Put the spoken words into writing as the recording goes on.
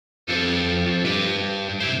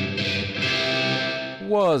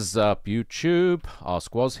What's up, YouTube?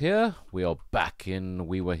 Ask Was here. We are back in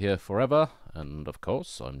We Were Here Forever, and of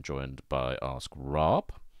course, I'm joined by Ask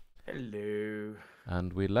Rob. Hello.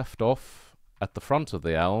 And we left off at the front of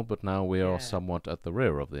the owl, but now we are Yeah. somewhat at the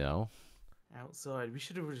rear of the owl. Outside. We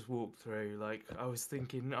should have just walked through. Like, I was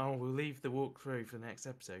thinking, oh, we'll leave the walkthrough for the next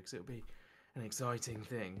episode because it'll be an exciting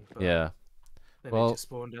thing. But Yeah. then Well, it just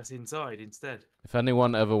spawned us inside instead. if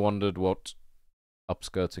anyone ever wondered what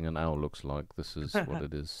upskirting an owl looks like, this is what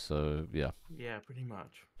it is. So, yeah. Yeah, pretty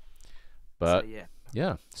much. But, So,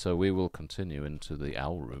 yeah, so we will continue into the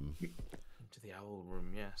owl room. Into the owl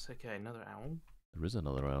room, yes. Okay, another owl. There is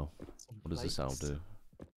another owl. Some What does this owl plates. do?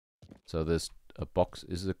 So there's a box.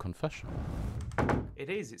 Is it a confession? It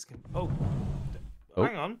is. Oh. Oh.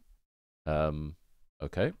 Hang on.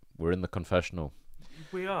 Okay, we're in the confessional.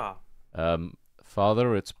 We are.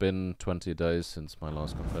 Father, it's been 20 days since my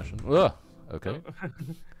last confession. Ugh! Okay.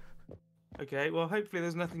 Okay, well, hopefully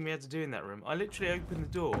there's nothing we had to do in that room. I literally opened the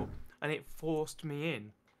door and it forced me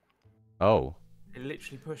in. Oh, It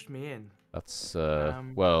literally pushed me in. that's,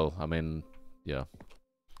 well, I mean, yeah.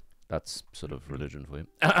 That's sort of religion for you.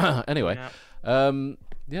 Anyway, Yeah.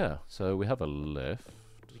 yeah, so we have a lift.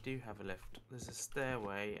 We do have a lift. There's a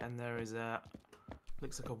stairway, and there is a...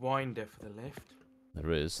 looks like a winder for the lift.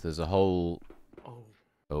 There is. There's a whole... Oh,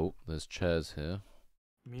 Oh, there's chairs here.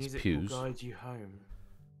 music will pews. guide you home.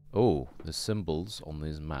 Oh, there's symbols on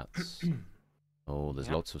these mats. Oh, there's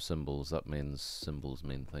Yep. lots of symbols. That means symbols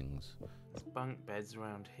mean things. There's bunk beds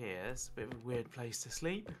around here. It's a bit of a weird place to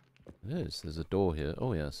sleep. It is. There's a door here.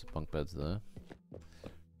 Oh, yes, bunk beds there.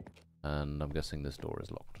 And I'm guessing this door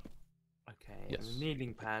is locked. Okay, Yes. and the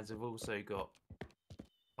kneeling pads have also got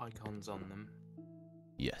icons on them.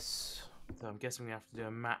 Yes. So I'm guessing we have to do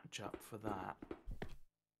a match-up for that.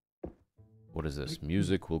 What is this?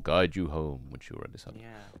 Music will guide you home, which you already said.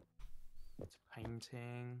 Yeah. It's a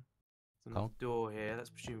painting. There's another door here. That's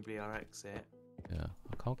presumably our exit. Yeah,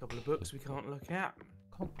 I A can't. couple of books we can't look at.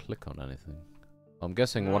 Can't click on anything. I'm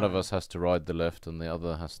guessing one of No. us has to ride the lift and the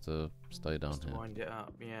other has to stay down Just to here. wind it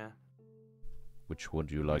up, yeah. Which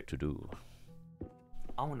would you like to do?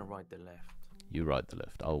 I want to ride the left. You ride the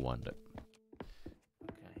lift. I'll wind it.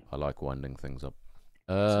 Okay. I like winding things up.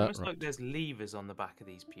 It's almost Right. like there's levers on the back of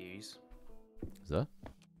these pews. Is there?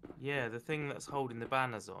 Yeah, the thing that's holding the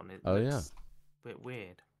banners on, it Oh, looks a bit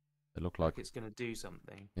weird. They look Like like. it's going to do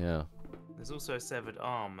something. Yeah. There's also a severed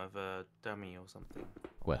arm of a dummy or something. on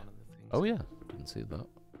Where? One of the things. Oh, yeah. Didn't see that.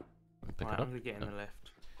 Let me pick Right, it I'm up. going to get in Yeah. the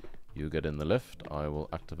lift. You get in the lift. I will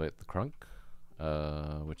activate the crunk.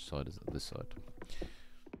 Which side is it? This side.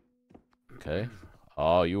 Okay.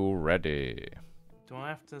 Are you ready? Do I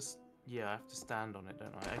have to... Yeah, I have to stand on it,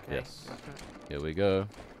 don't I? Okay. Yes. Here we go.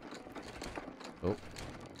 You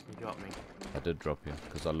got me. I did drop you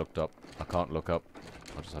because I looked up. I can't look up.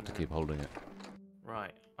 I just have to keep holding it.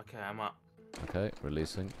 Right. Okay, I'm up. Okay,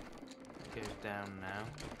 releasing. It goes down now.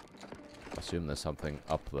 I assume there's something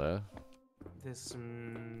up there. There's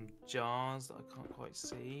some jars that I can't quite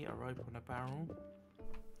see. A rope on a barrel.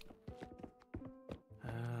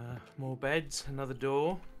 More beds. Another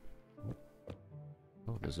door.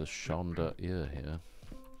 Oh, there's a Shonda ear here.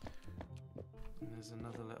 And there's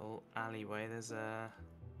another little alleyway. There's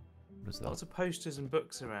What is that? lots of posters and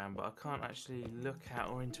books around, but I can't actually look at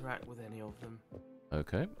or interact with any of them.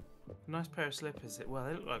 Okay. Nice pair of slippers. Well,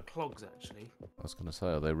 they look like clogs actually. I was gonna say,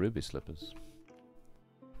 are they ruby slippers?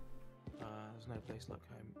 There's no place like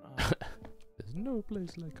home. There's no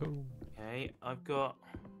place like home. Okay, I've got...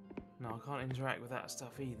 No, I can't interact with that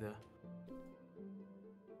stuff either.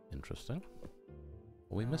 Interesting.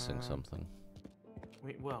 Are we missing something?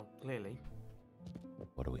 Well, clearly.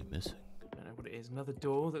 What are we missing? I don't know what it is. Another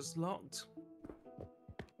door that's locked.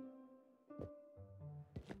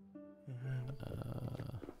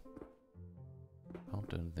 Can't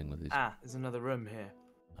do anything with these. Ah, there's another room here.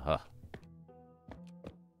 Aha.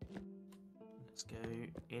 Let's go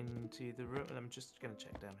into the room. I'm just going to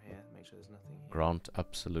check down here, make sure there's nothing here. Grant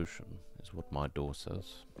absolution is what my door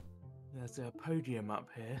says. There's a podium up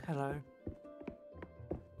here. Hello.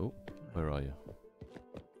 Oh, where are you?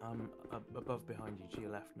 I'm above behind you, to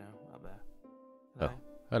your left now, up there. Oh.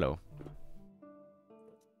 Hello.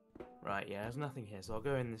 Right, yeah, there's nothing here, so I'll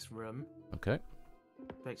go in this room, Okay.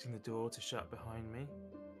 expecting the door to shut behind me.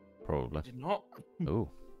 Probably. Did not. Oh,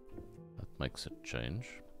 that makes it change.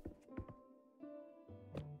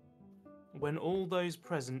 When all those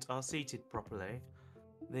present are seated properly,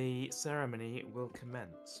 the ceremony will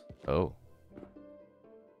commence. Oh.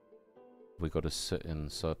 We got to sit in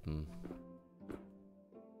certain.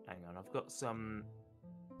 Hang on, I've got some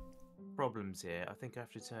problems here. I think I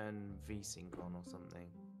have to turn VSync on or something.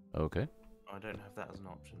 Okay. I don't have that as an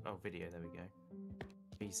option. Oh, video. There we go.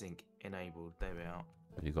 VSync enabled. There we are.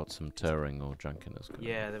 Have you got some tearing or junkiness going?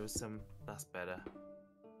 Yeah, there was some. That's better.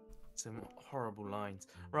 Some horrible lines.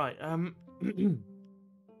 Right. Okay.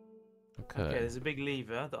 Okay. There's a big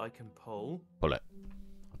lever that I can pull. Pull it.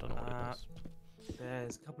 I don't know what it does.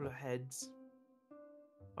 There's a couple of heads.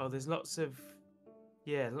 Oh, there's lots of.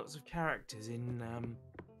 Yeah, lots of characters in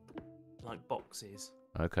like boxes.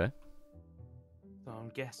 Okay. So I'm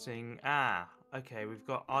guessing. Okay. We've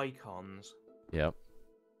got icons. Yep.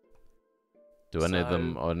 Do any of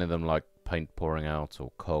them? Are any of them like paint pouring out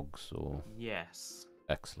or cogs or? Yes.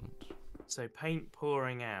 Excellent. So paint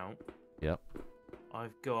pouring out. Yep.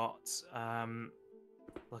 I've got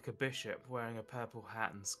like a bishop wearing a purple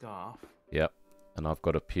hat and scarf. Yep. And I've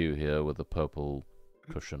got a pew here with a purple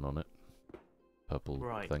cushion on it. Purple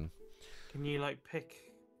thing. Can you like pick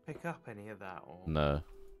up any of that or? No.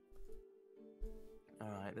 All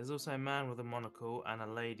right. There's also a man with a monocle and a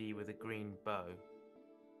lady with a green bow.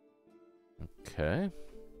 Okay.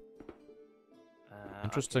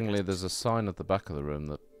 Interestingly, there's a sign at the back of the room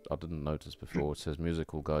that I didn't notice before. It says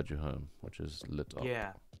 "Music will guide you home," which is lit up.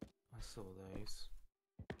 Yeah, I saw those.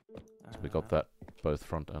 So we got that both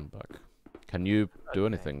front and back. Can you do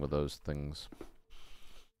anything with those things?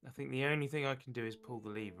 I think the only thing I can do is pull the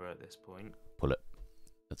lever at this point. Pull it.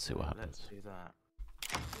 Let's see what happens. Let's do that.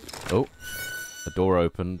 Oh, the door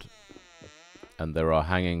opened, and there are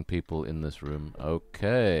hanging people in this room.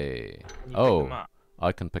 Okay. Can you pick them up?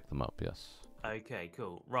 I can pick them up. Yes. Okay,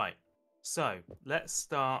 cool. Right. So let's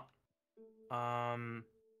start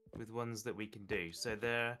with ones that we can do. So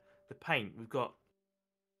the paint. We've got,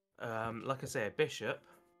 like I say, a bishop.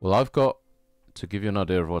 Well, I've got, to give you an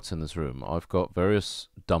idea of what's in this room, I've got various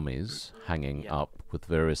dummies hanging up with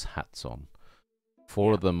various hats on.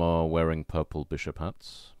 Four of them are wearing purple bishop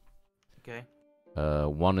hats. Okay.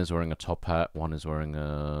 One is wearing a top hat. One is wearing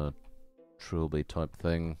a trilby type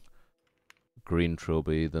thing. Green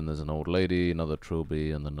trilby. Then there's an old lady, another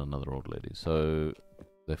trilby, and then another old lady. So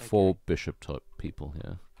there are four bishop type people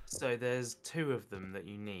here. So there's two of them that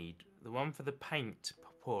you need. The one for the paint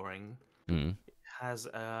pouring has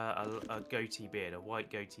a goatee beard, a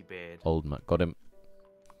white goatee beard. Old man, got him.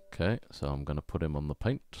 Okay, so I'm gonna put him on the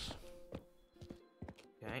paint.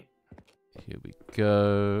 Okay. Here we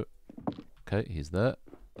go. Okay, he's there.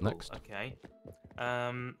 Cool. Next. Okay.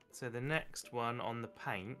 So the next one on the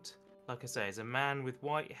paint, like I say, is a man with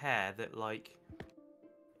white hair that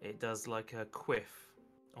it does like a quiff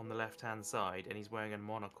on the left-hand side, and he's wearing a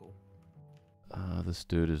monocle. This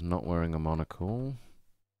dude is not wearing a monocle.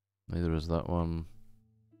 Neither is that one.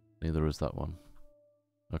 Neither is that one.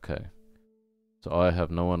 Okay. So I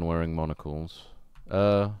have no one wearing monocles.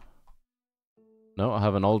 No, I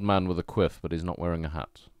have an old man with a quiff, but he's not wearing a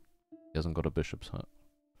hat. He hasn't got a bishop's hat.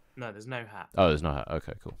 No, there's no hat. Oh, there's no hat.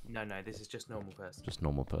 Okay, cool. No, this is just normal person. Just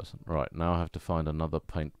normal person. Right, now I have to find another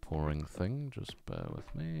paint pouring thing. Just bear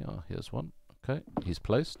with me. Oh, here's one. Okay, he's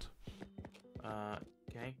placed.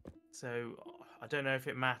 Okay. So, I don't know if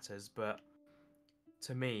it matters, but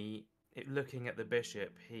to me, looking at the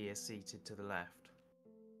bishop, he is seated to the left.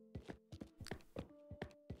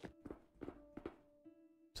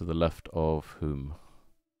 To the left of whom?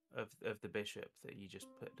 Of the bishop that you just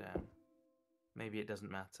put down. Maybe it doesn't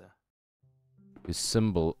matter. His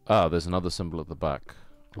symbol... Ah, there's another symbol at the back.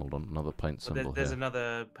 Hold on, another paint symbol there's here.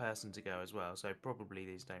 another person to go as well, so probably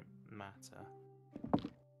these don't matter.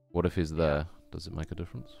 What if he's there? Does it make a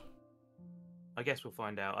difference? I guess we'll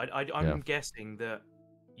find out. I'm guessing that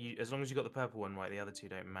as long as you got the purple one right, the other two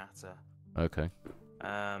don't matter. Okay.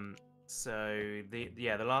 So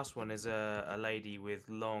the last one is a lady with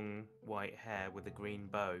long white hair with a green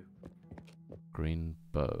bow. Green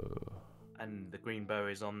bow. And the green bow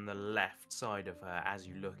is on the left side of her as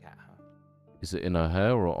you look at her. Is it in her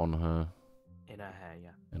hair or on her? In her hair,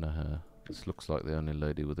 yeah. In her hair. This looks like the only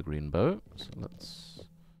lady with a green bow. So let's...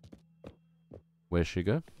 Where's she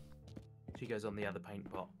go? She goes on the other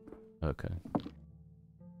paint pot. Okay.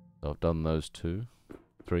 So I've done those 2.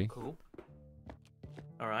 3. Cool.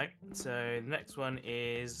 Alright, so the next one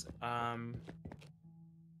is...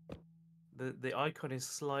 The icon is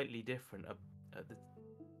slightly different at the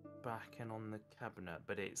back and on the cabinet,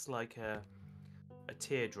 but it's like a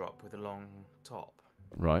teardrop with a long top.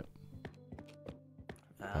 Right.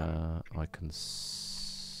 I can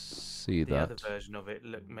see the that. other version of it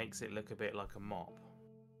makes it look a bit like a mop.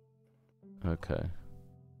 Okay.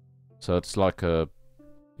 So it's like a,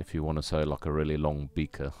 if you want to say, like a really long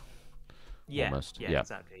beaker. Yeah, almost. Yeah,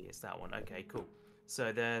 exactly. It's that one. Okay, cool.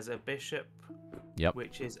 So there's a bishop,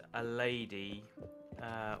 which is a lady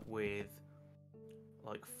with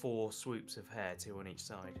like 4 swoops of hair, 2 on each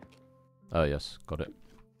side. Oh, yes, got it.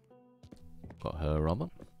 Got her on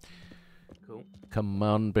them. Cool. Come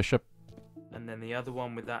on, Bishop. And then the other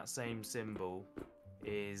one with that same symbol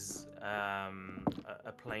is a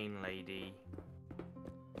plain lady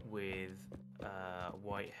with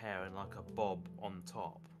white hair and like a bob on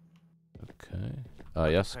top. Okay. Oh,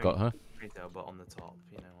 Like yes, got her. ponytail, but on the top,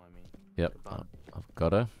 you know what I mean? Yep, Like a bun. I've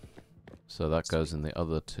got her. So that goes Sweet. in the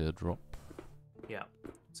other teardrop. Yeah.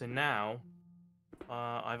 So now,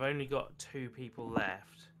 I've only got 2 people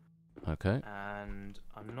left, Okay. and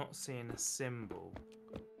I'm not seeing a symbol,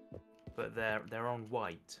 but they're on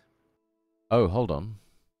white. Oh, hold on.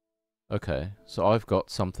 Okay, so I've got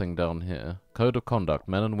something down here. Code of conduct.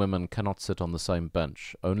 Men and women cannot sit on the same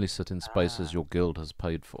bench. Only sit in spaces Ah. your guild has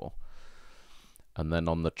paid for. And then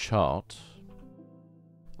on the chart,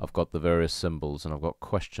 I've got the various symbols, and I've got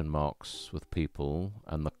question marks with people,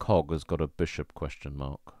 and the cog has got a bishop question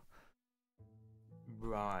mark.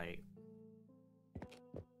 Right.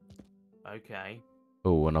 Okay.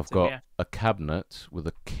 Oh, and I've So got yeah. a cabinet with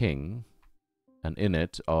a king, and in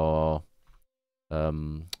it are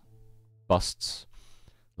busts,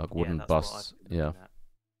 like wooden that's what I've busts. been Yeah. looking at.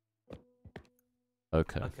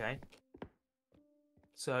 Okay. Okay.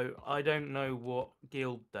 So I don't know what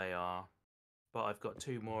guild they are, but I've got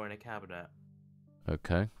 2 more in a cabinet.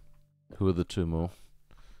 Okay. Who are the 2 more?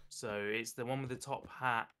 So it's the one with the top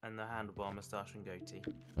hat and the handlebar moustache and goatee.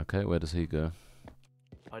 Okay, where does he go?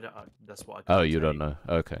 That's what I Oh, can't you tell don't know.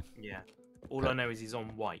 Okay. Yeah. All I know is he's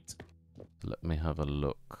on white. Let me have a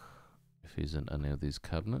look if he's in any of these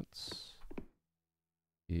cabinets.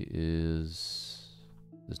 He is...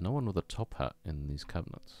 There's no one with a top hat in these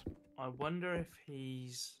cabinets. I wonder if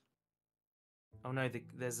he's... Oh no,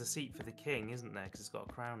 there's a seat for the king, isn't there? Because it's got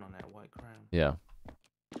a crown on it, a white crown. Yeah.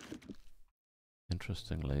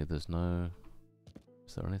 Interestingly, there's no...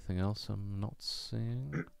 Is there anything else I'm not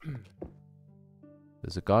seeing?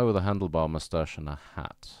 There's a guy with a handlebar moustache and a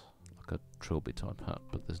hat. Like a trilby type hat,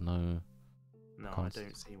 but there's no... No, I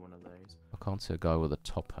don't see one of those. I can't see a guy with a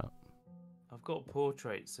top hat. I've got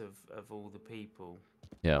portraits of all the people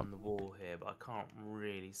on the wall here, but I can't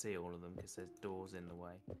really see all of them because there's doors in the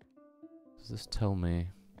way. Does this tell me...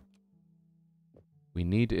 We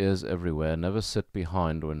need ears everywhere. Never sit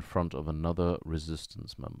behind or in front of another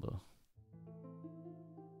resistance member.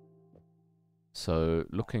 So,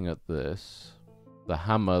 looking at this, the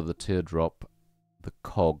hammer, the teardrop, the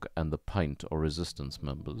cog, and the paint are resistance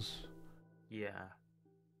members. Yeah.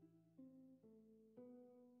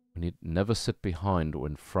 We need never sit behind or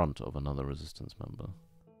in front of another resistance member.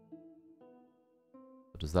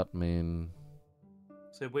 But does that mean...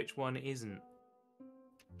 So which one isn't?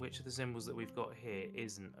 Which of the symbols that we've got here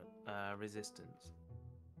isn't resistance?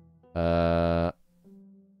 So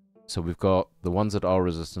we've got the ones that are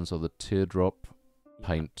resistance are the teardrop,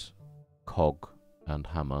 paint, cog, and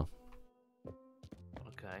hammer.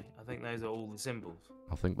 Okay, I think those are all the symbols.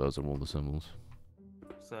 I think those are all the symbols.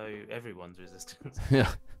 So everyone's resistance.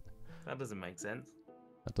 Yeah. That doesn't make sense.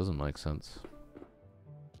 That doesn't make sense.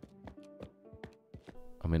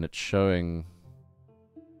 I mean, it's showing...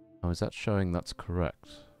 Oh, is that showing that's correct?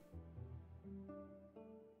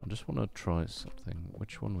 I just want to try something.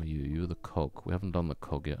 Which one were you? You were the cog. We haven't done the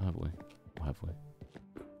cog yet, have we? Or have we?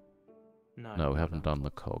 No, we haven't done the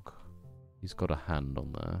cog. He's got a hand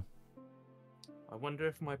on there. I wonder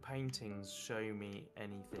if my paintings show me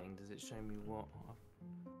anything. Does it show me what?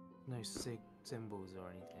 No symbols or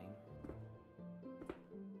anything.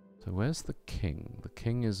 So where's the king? The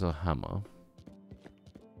king is a hammer.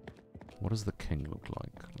 What does the king look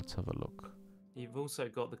like? Let's have a look. You've also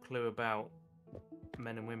got the clue about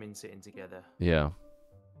men and women sitting together. Yeah.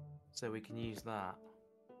 So we can use that.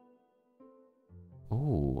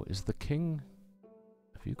 Oh, is the king...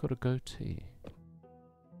 Have you got a goatee?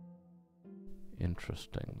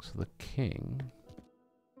 Interesting. So the king...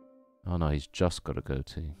 Oh no, he's just got a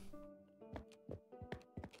goatee.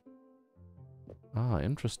 Ah,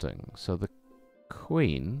 interesting. So the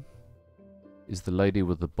queen is the lady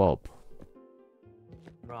with the bob.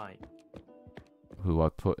 Right. Who I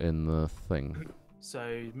put in the thing. So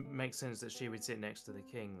it makes sense that she would sit next to the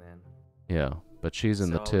king then. Yeah, but she's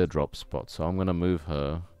in the teardrop spot, so I'm going to move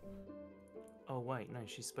her. Oh wait, no,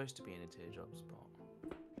 she's supposed to be in a teardrop spot.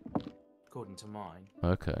 According to mine.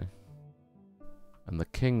 Okay. And the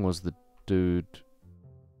king was the dude...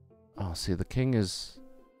 Oh, see, the king is...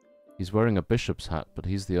 He's wearing a bishop's hat, but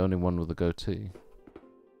he's the only one with a goatee.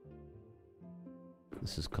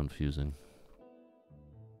 This is confusing.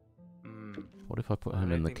 What if I put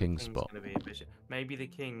him in the king's spot? Gonna be a bishop. Maybe the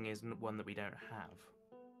king is one that we don't have.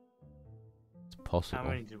 It's possible. How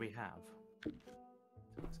many do we have? 6,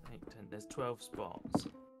 8, 10. There's 12 spots.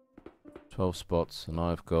 12 spots, and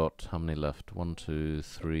I've got how many left? 1, 2,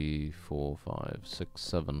 3, 4, 5, 6,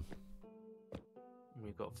 7.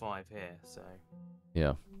 We've got 5 here, so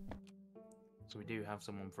Yeah. so we do have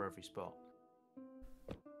someone for every spot.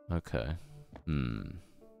 Okay.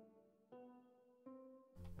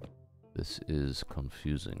 This is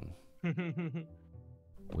confusing.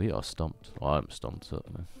 We are stumped. Well, I'm stumped,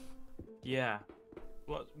 certainly. Yeah.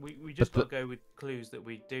 Well, we just got to go with clues that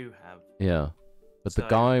we do have. Yeah. But So, the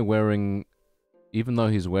guy wearing... Even though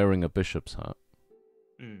he's wearing a bishop's hat,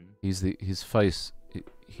 his face...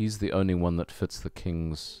 He's the only one that fits the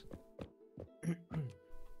king's...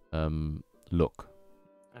 look.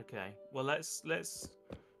 Okay. Well, let's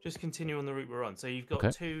just continue on the route we're on. So you've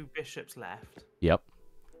got 2 bishops left. Yep.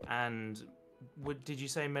 And did you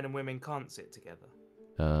say men and women can't sit together?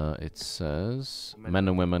 It says men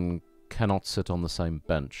and women cannot sit on the same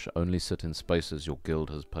bench. Only sit in spaces your guild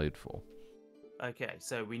has paid for. Okay,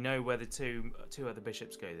 so we know where the two other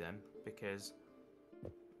bishops go then, because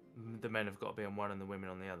the men have got to be on one and the women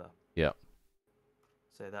on the other. Yeah.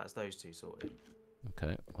 So that's those 2 sorted.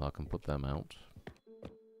 Okay, well I can put them out.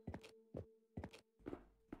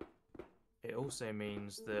 It also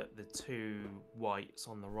means that the 2 whites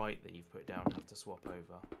on the right that you've put down have to swap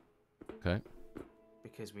over. Okay.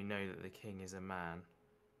 Because we know that the king is a man.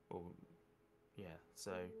 Or, yeah,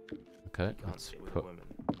 so okay, you can't sit with a woman.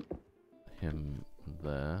 Him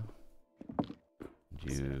there.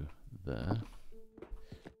 You there.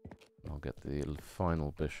 I'll get the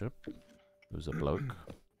final bishop, who's a bloke.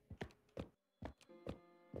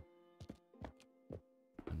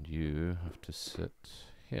 And you have to sit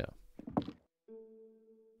here.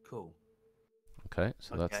 Cool. Okay,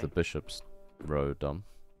 so that's the bishop's row done.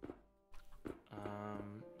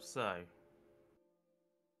 So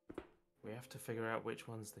we have to figure out which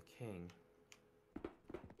one's the king.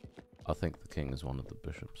 I think the king is one of the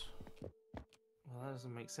bishops. Well, that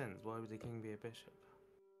doesn't make sense. Why would the king be a bishop?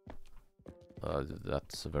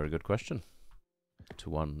 That's a very good question. To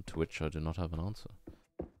which I do not have an answer.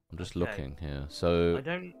 I'm just looking here. So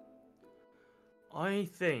I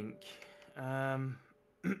think. No,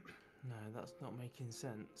 that's not making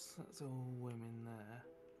sense. That's all women there.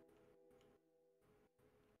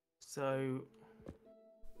 So.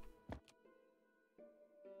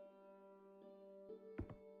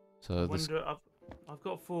 I wonder. I've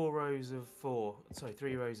got 4 rows of 4. Sorry,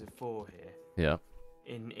 3 rows of 4 here. Yeah.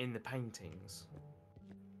 In the paintings.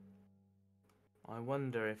 I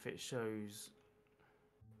wonder if it shows.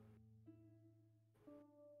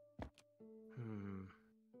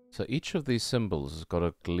 So each of these symbols has got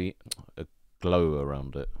a glow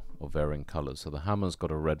around it of varying colours. So the hammer's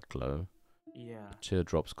got a red glow. Yeah. The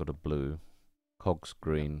teardrop's got a blue. Cog's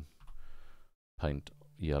green. Paint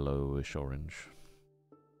yellowish orange.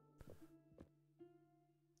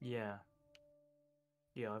 Yeah.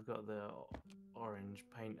 Yeah, I've got the orange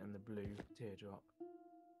paint and the blue teardrop,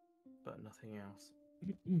 but nothing else.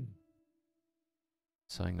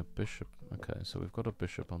 Saying a bishop. Okay, so we've got a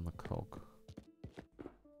bishop on the cog.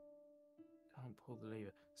 Can't pull the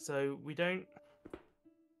lever. So we don't.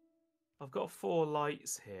 I've got 4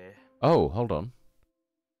 lights here. Oh, hold on.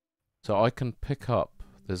 So I can pick up.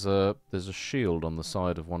 There's a shield on the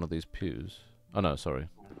side of one of these pews. Oh no, sorry.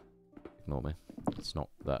 Ignore me. It's not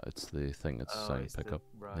that. It's the thing it's saying pick up.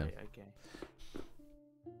 Right. Yeah. Okay.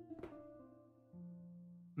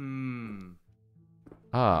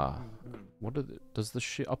 What does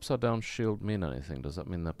the upside down shield mean anything? Does that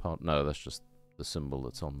mean they're part? No, that's just the symbol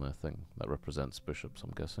that's on their thing that represents bishops.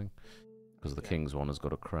 I'm guessing because the king's one has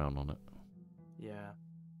got a crown on it. Yeah.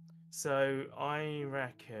 So I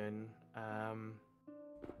reckon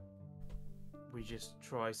we just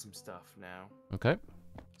try some stuff now. Okay.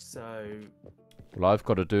 So. Well, I've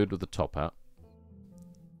got a dude with the top hat.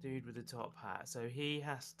 Dude with the top hat. So he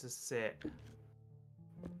has to sit.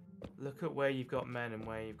 Look at where you've got men and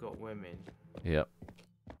where you've got women. Yep.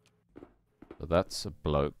 So that's a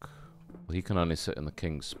bloke. Well, he can only sit in the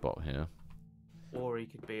king's spot here. Or he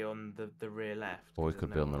could be on the rear left. Or he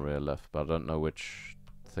could be on the rear left, but I don't know which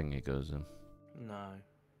thing he goes in. No.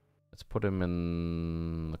 Let's put him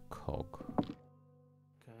in the cog.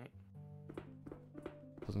 Okay.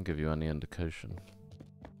 Doesn't give you any indication.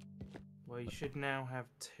 Well, you should now have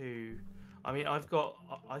 2. I mean, I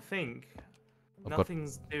think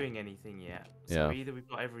nothing's doing anything yet. So either we've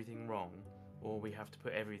got everything wrong, or we have to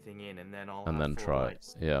put everything in, and then I'll try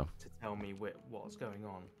it. Yeah. To tell me what's going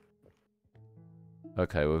on.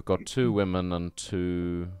 Okay, we've got 2 women and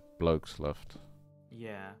 2 blokes left.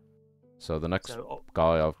 Yeah. So the next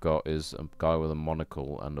guy I've got is a guy with a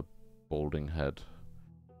monocle and a balding head.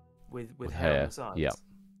 With hair on the sides? Yeah.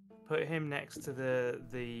 Put him next to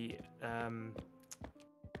the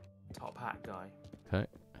top hat guy. Okay,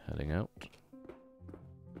 heading out.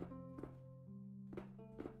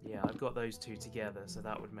 Yeah, I've got those two together, so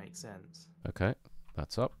that would make sense. Okay,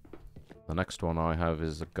 that's up. The next one I have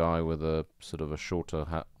is a guy with a sort of a shorter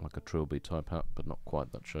hat, like a trilby type hat, but not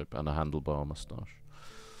quite that shape, and a handlebar moustache.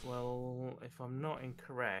 Well, if I'm not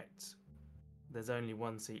incorrect, there's only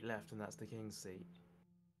one seat left, and that's the king's seat.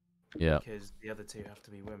 Yeah. Because the other two have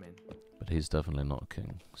to be women. But he's definitely not a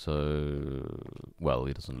king. So, well,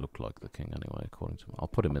 he doesn't look like the king anyway, according to him. I'll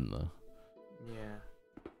put him in there. Yeah.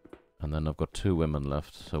 And then I've got two women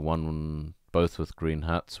left. So one, both with green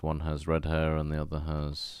hats. One has red hair and the other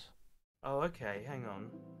has... Oh, okay, hang on.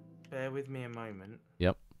 Bear with me a moment.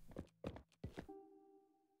 Yep.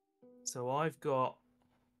 So I've got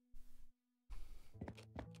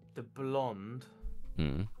the blonde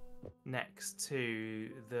next to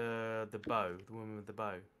the bow, the woman with the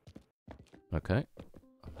bow. Okay.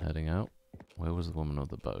 I'm heading out. Where was the woman with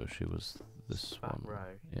the bow? She was this Back one.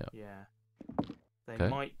 row. Yeah. Yeah. They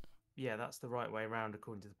might... Yeah, that's the right way around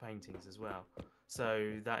according to the paintings as well.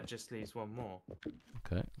 So that just leaves one more.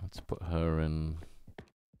 Okay, let's put her in...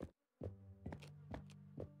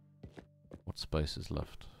 What space is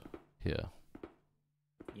left? Here.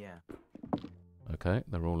 Yeah. Okay,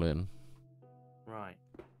 they're all in. Right.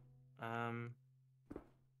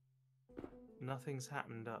 Nothing's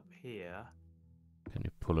happened up here. Can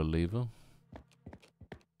you pull a lever?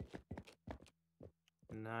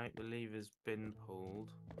 No, the lever's been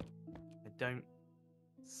pulled. I don't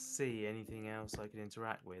see anything else I can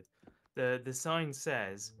interact with. The sign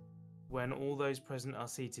says, when all those present are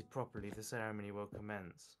seated properly, the ceremony will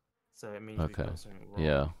commence. So it means we've got something wrong.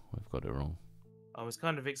 Yeah, we've got it wrong. I was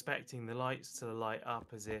kind of expecting the lights to light up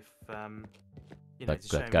as if, you know, Like to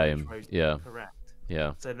show that me game. which rows Yeah. are correct.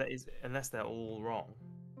 Yeah. So that is, unless they're all wrong.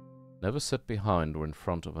 Never sit behind or in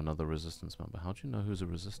front of another resistance member. How do you know who's a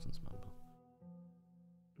resistance member?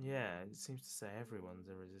 Yeah, it seems to say everyone's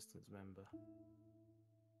a resistance member.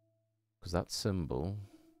 Because that symbol...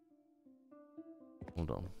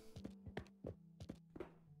 Hold on.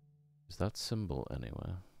 Is that symbol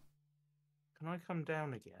anywhere? Can I come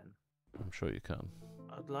down again? I'm sure you can.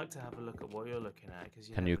 I'd like to have a look at what you're looking at. Cause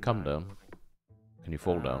Can you never come know. down? Can you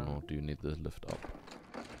fall down, or do you need the lift up?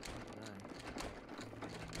 I don't know.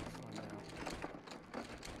 Let's find out.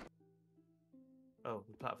 Oh,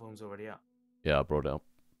 the platform's already up. Yeah, I brought it up.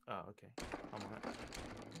 Oh, okay. I'm on it.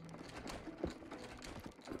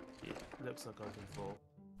 Yeah, looks like I can fall.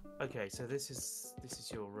 Okay, so this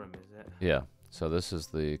is your room, is it? Yeah, so this is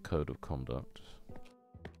the code of conduct.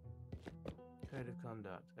 Code of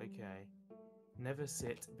conduct, okay. Never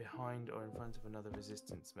sit behind or in front of another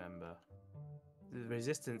resistance member. The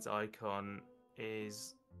resistance icon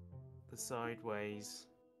is the sideways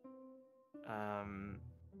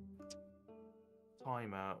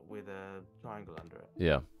timer with a triangle under it.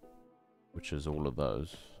 Yeah, which is all of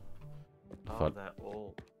those. They're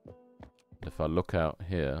all. If I look out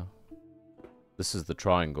here, this is the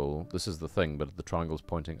triangle, this is the thing, but the triangle's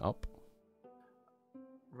pointing up.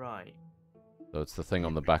 Right. So it's the thing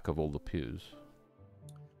on the back of all the pews.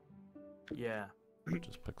 Yeah. It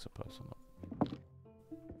just picks a person up.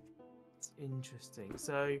 It's interesting.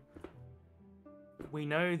 So we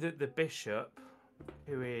know that the bishop,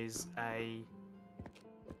 who is a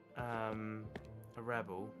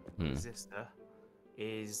rebel, resistor,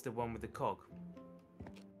 is the one with the cog.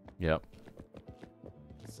 Yep.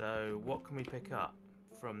 So what can we pick up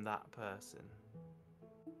from that person?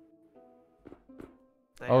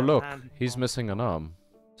 They Oh have look, hand he's on- missing an arm.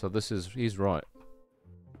 So he's right.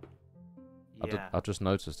 Yeah, I just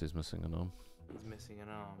noticed he's missing an arm. he's missing an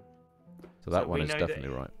arm. So that So one we is know that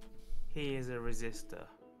definitely right. He is a resistor.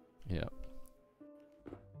 Yeah.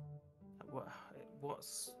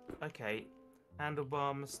 What's okay?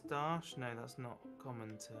 Handlebar moustache? No, that's not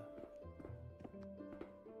common to.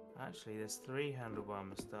 Actually, there's 3 handlebar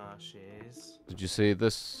moustaches. Did you see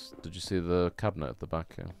this? Did you see the cabinet at the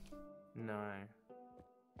back here? No.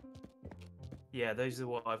 Yeah, those are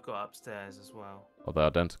what I've got upstairs as well. Are they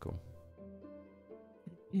identical?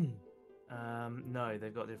 No,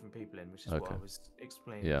 they've got different people in, which is what I was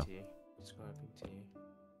explaining to you, describing to you.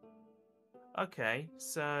 Okay,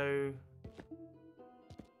 so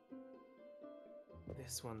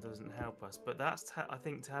this one doesn't help us, but that's I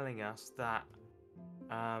think telling us that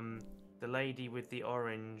the lady with the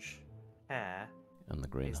orange hair And the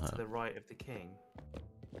green is hair. to the right of the king.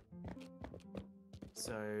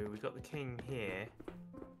 So we've got the king here.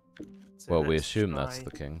 So Well, we let's assume that's try-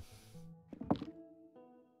 the king.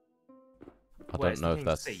 I Well, don't it's know the if king's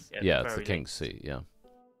that's... seat, at Yeah, the it's the very king's least. seat, yeah.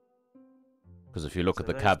 Because if you look So at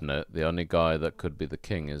the those- cabinet, the only guy that could be the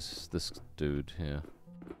king is this dude here.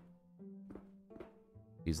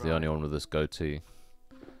 He's the only Right. one with this goatee.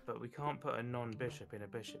 But we can't put a non-bishop in a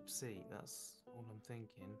bishop's seat. That's all I'm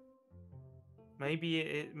thinking. Maybe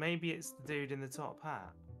it's the dude in the top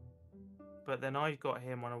hat. But then I've got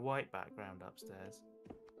him on a white background upstairs.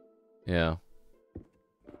 Yeah.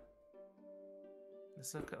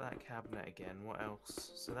 Let's look at that cabinet again. What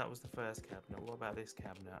else? So that was the first cabinet. What about this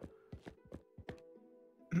cabinet?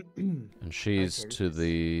 And she's Okay, to this-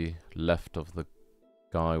 the left of the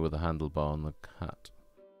guy with the handlebar on the hat.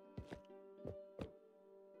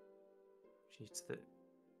 She's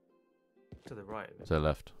to the right of To it. the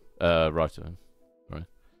left. Right of him. Right.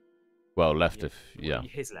 Well, left Yeah, if... Yeah.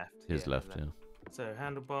 His left. His yeah, left, yeah. So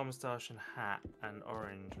handlebar, moustache, and hat, and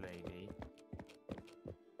orange lady.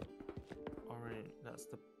 Orange. That's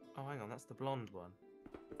the. Oh, hang on. That's the blonde one.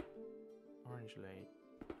 Orange lady.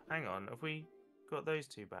 Hang on. Have we got those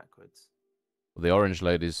two backwards? Well, the orange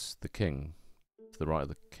lady's the king. To the right of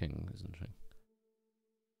the king, isn't she?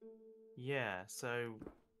 Yeah. So,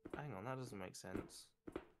 hang on. That doesn't make sense.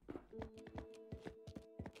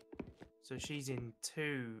 So she's in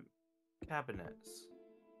two cabinets.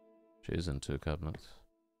 She is in two cabinets.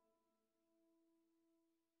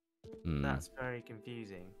 Hmm. That's very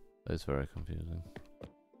confusing. It's very confusing.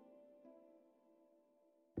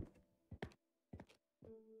 Do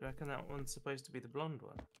you reckon that one's supposed to be the blonde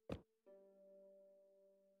one?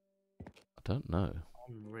 I don't know.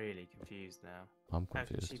 I'm really confused now. I'm How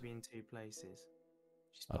can she confused. be in two places?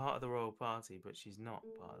 She's I- part of the royal party, but she's not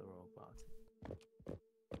part of the royal party.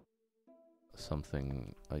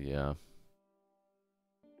 Something... yeah.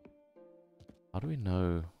 How do we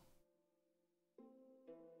know...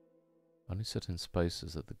 Only set in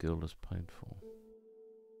spaces that the guild has paid for.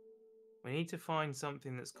 We need to find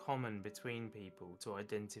something that's common between people to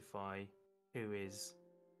identify who is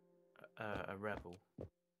a rebel.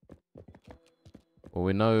 Well,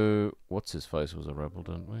 we know what's-his-face was a rebel,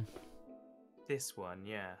 don't we? This one,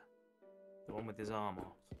 yeah. The one with his arm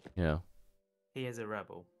off. Yeah. He is a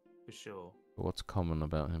rebel, for sure. But what's common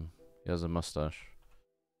about him? He has a mustache.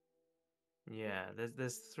 Yeah,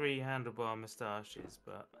 there's three handlebar moustaches,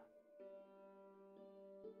 but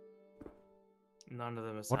none of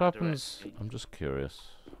them are sat What happens... directly. I'm just curious.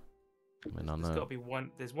 I mean, I There's got know... to be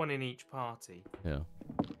one. There's one in each party. Yeah.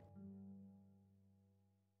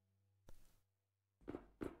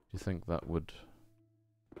 Do you think that would...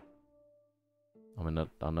 I mean,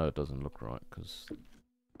 I know it doesn't look right, because...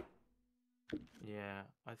 Yeah,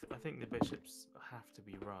 I think the bishops have to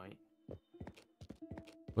be right.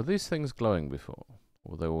 Were these things glowing before?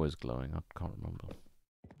 Or were they always glowing? I can't remember.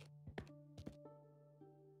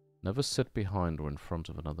 Never sit behind or in front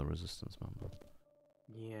of another resistance member.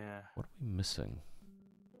 Yeah. What are we missing?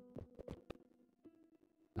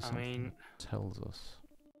 There's I something mean, that tells us.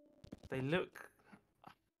 they look.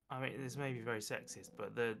 I mean, this may be very sexist,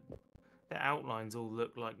 but the outlines all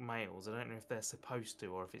look like males. I don't know if they're supposed to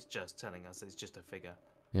or if it's just telling us it's just a figure.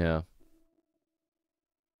 Yeah.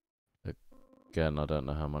 Again, I don't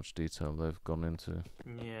know how much detail they've gone into.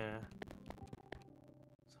 Yeah.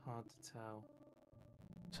 It's hard to tell.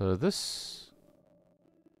 So this...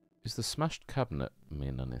 Is the smashed cabinet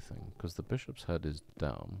mean anything? Because the bishop's head is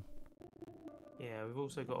down. Yeah, we've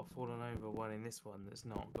also got a fallen over one in this one that's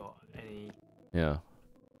not got any Yeah.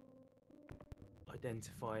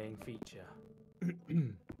 identifying feature.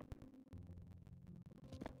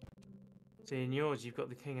 So in yours, you've got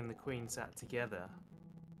the king and the queen sat together.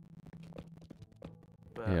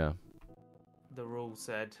 But Yeah. the rule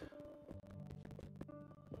said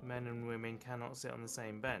men and women cannot sit on the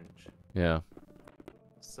same bench. Yeah.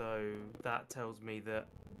 So that tells me that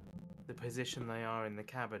the position they are in the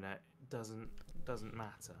cabinet doesn't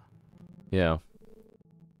matter. Yeah.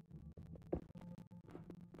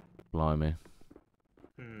 Blimey.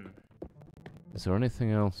 Hmm. Is there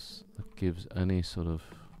anything else that gives any sort of...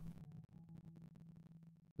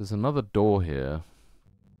 There's another door here.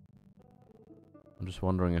 I'm just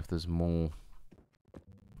wondering if there's more...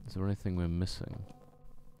 Is there anything we're missing?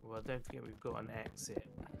 Well, don't forget we've got an exit.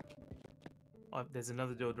 There's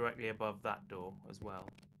another door directly above that door as well.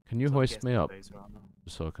 Can you So I'm hoist me guessing up those are armor.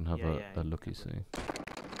 so I can have Yeah, a yeah. looky see?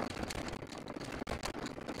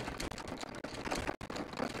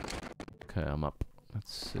 Okay, I'm up.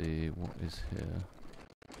 Let's see what is here.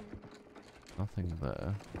 Nothing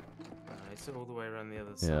there. It's all the way around the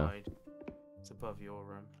other Yeah. side. It's above your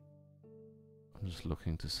room. I'm just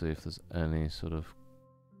looking to see if there's any sort of...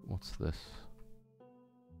 What's this?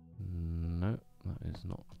 No, that is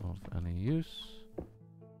not of any use.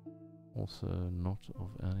 Also not of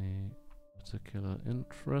any particular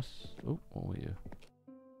interest. Oh, what were you?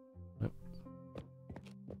 Nope.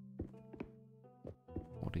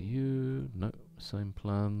 What are you? Nope, same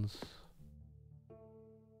plans.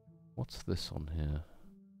 What's this on here?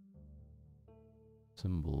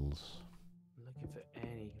 Symbols. I'm looking for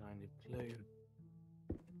any kind of clue.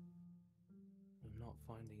 I'm not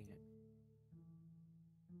finding it.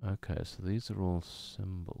 Okay, so these are all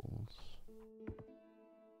symbols.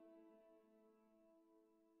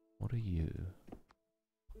 What are you?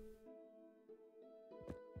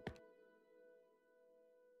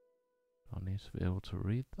 I need to be able to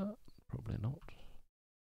read that? Probably not.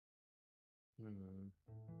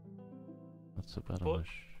 That's a better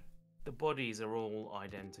wish. The bodies are all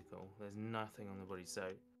identical. There's nothing on the body,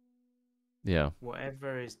 so Yeah.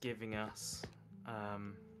 whatever is giving us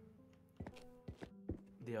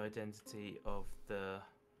the identity of the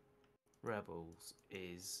rebels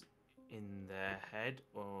is in their head,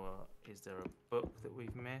 or is there a book that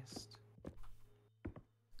we've missed?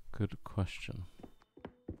 Good question.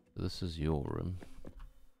 This is your room.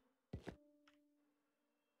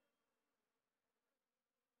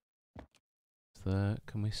 Is there,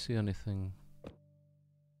 can we see anything?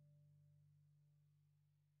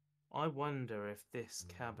 I wonder if this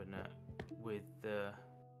cabinet with the...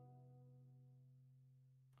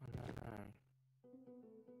 I don't know.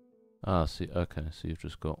 Ah, see, okay, so you've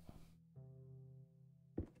just got...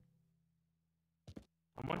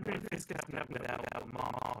 I'm wondering if this cabinet without a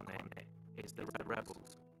mark on it is the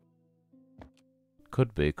rebels.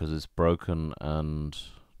 Could be, because it's broken and...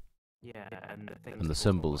 Yeah, and and the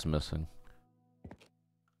symbol's missing.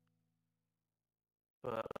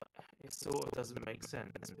 But it sort of doesn't make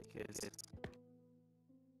sense because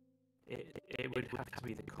it would have to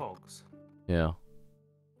be the cogs. Yeah.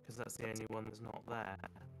 Because that's the only one that's not there.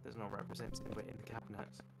 That's not represented in the cabinet.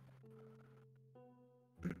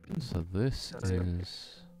 So this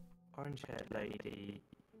is... Orange haired lady,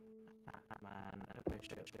 a man, a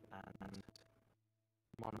bishop, and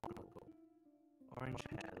monocle. Orange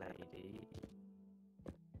hair lady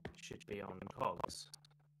should be on cogs.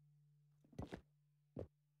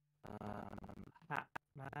 Hat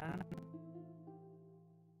man.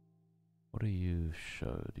 What do you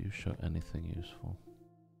show? Do you show anything useful?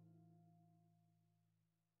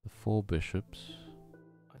 The 4 bishops.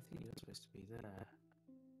 I think you're supposed to be there.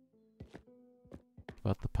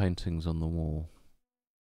 About the paintings on the wall.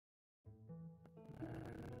 I've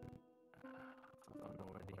forgotten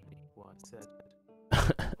already what I said.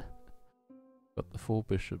 Got the 4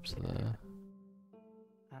 bishops there.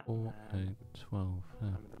 Hat 4, man 8, 12. Yeah.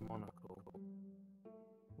 and the monocle.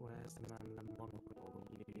 Where's the man and the monocle?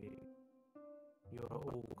 You're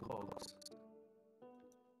all cogs.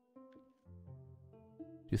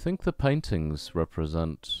 Do you think the paintings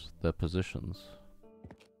represent their positions?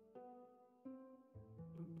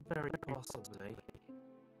 Very possibly.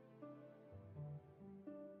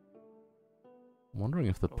 I'm wondering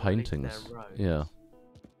if the Or at least their paintings... rows. Yeah.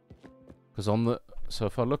 Because on the... So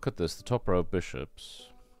if I look at this, the top row of bishops...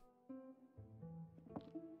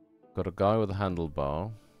 Got a guy with a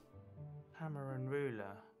handlebar. Hammer and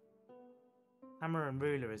ruler. Hammer and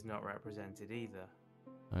ruler is not represented either.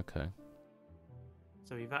 Okay.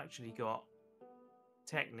 So we've actually got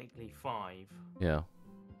technically 5 Yeah.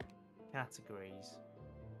 categories.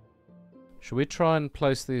 Should we try and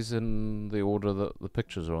place these in the order that the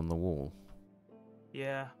pictures are on the wall?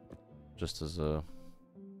 Yeah. Just as a...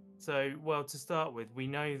 So, well, to start with, we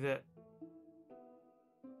know that...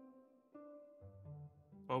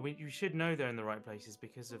 Well, you should know they're in the right places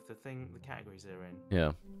because of the categories they're in.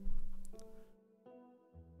 Yeah.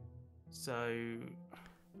 So...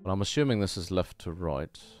 Well, I'm assuming this is left to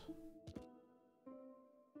right.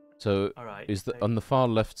 So, Alright. is the on the far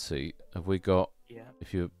left seat, have we got... Yeah.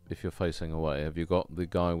 If you're facing away, have you got the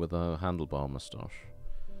guy with a handlebar moustache?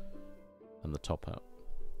 And the top hat?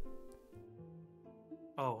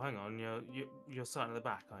 Oh, hang on. You're starting at the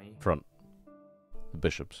back, are you? Front. The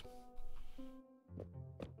bishops.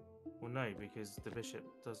 Well, no, because the bishop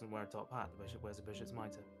doesn't wear a top hat. The bishop wears a bishop's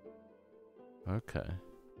mitre. Okay.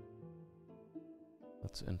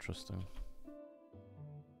 That's interesting.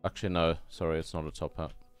 Actually, no. Sorry, it's not a top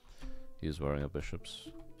hat. He's wearing a bishop's.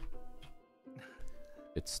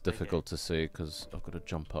 It's difficult to see because I've got to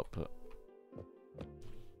jump up.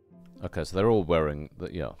 Okay, so they're all wearing...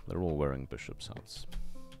 they're all wearing bishop's hats.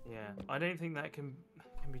 Yeah, I don't think that can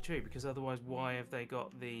be true because otherwise, why have they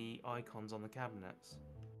got the icons on the cabinets?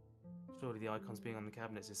 Surely the icons being on the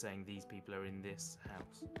cabinets is saying these people are in this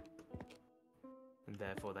house, and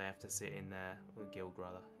therefore they have to sit in their guild,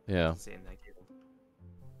 rather. Yeah. Sit in their guild.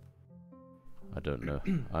 I don't know.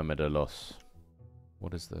 I'm at a loss.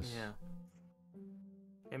 What is this? Yeah.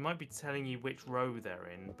 It might be telling you which row they're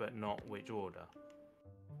in, but not which order.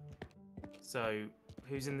 So,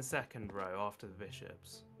 who's in the second row after the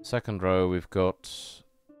bishops? Second row, we've got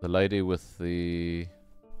the lady with the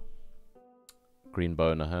green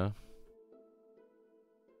bow in her hair.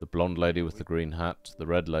 The blonde lady with the green hat. The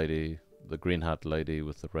red lady, the green hat lady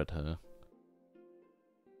with the red hair.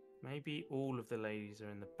 Maybe all of the ladies are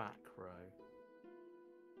in the back row.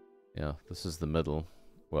 Yeah, this is the middle.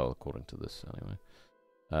 Well, according to this, anyway.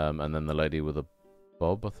 And then the lady with a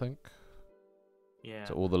bob, I think. Yeah.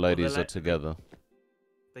 So all the ladies are together.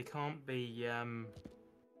 They can't be.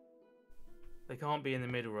 They can't be in the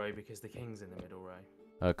middle row because the king's in the middle row.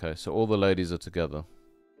 Okay, so all the ladies are together.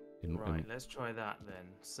 Right, let's try that then.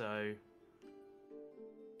 So,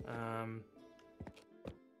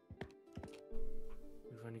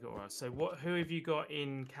 we've only got one. So, who have you got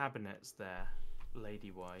in cabinets there,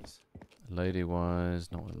 lady-wise?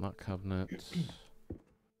 Lady-wise, not in that cabinet.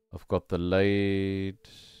 I've got the lady.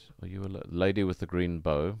 Are you a lady with the green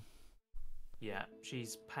bow? Yeah,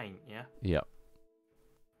 she's paint. Yeah. Yeah.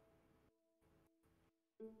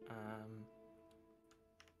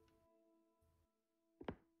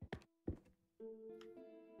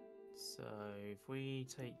 So if we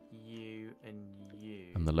take you and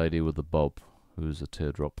you. And the lady with the bob, who's a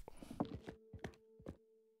teardrop.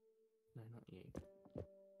 No, not you.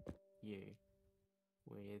 You.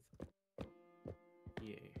 With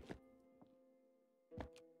you.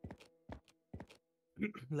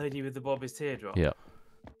 Lady with the bob is teardrop. Yeah.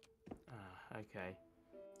 Ah, okay.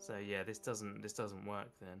 So yeah, this doesn't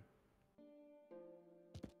work then.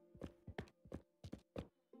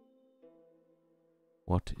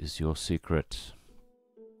 What is your secret?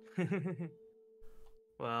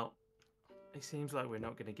 Well, it seems like we're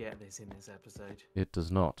not going to get this in this episode. It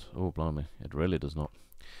does not. Oh, blimey. It really does not.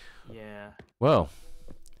 Yeah. Well,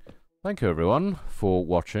 thank you everyone for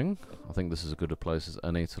watching. I think this is as good a place as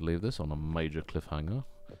any to leave this on a major cliffhanger.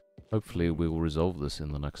 Hopefully we will resolve this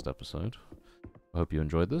in the next episode. I hope you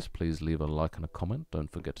enjoyed this. Please leave a like and a comment.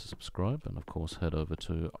 Don't forget to subscribe. And of course head over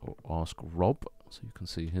to Ask Rob so you can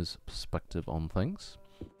see his perspective on things.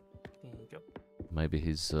 There you go. Maybe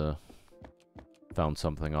he's found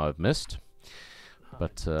something I've missed.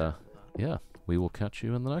 But yeah, we will catch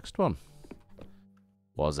you in the next one.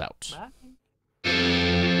 Was out. Bye.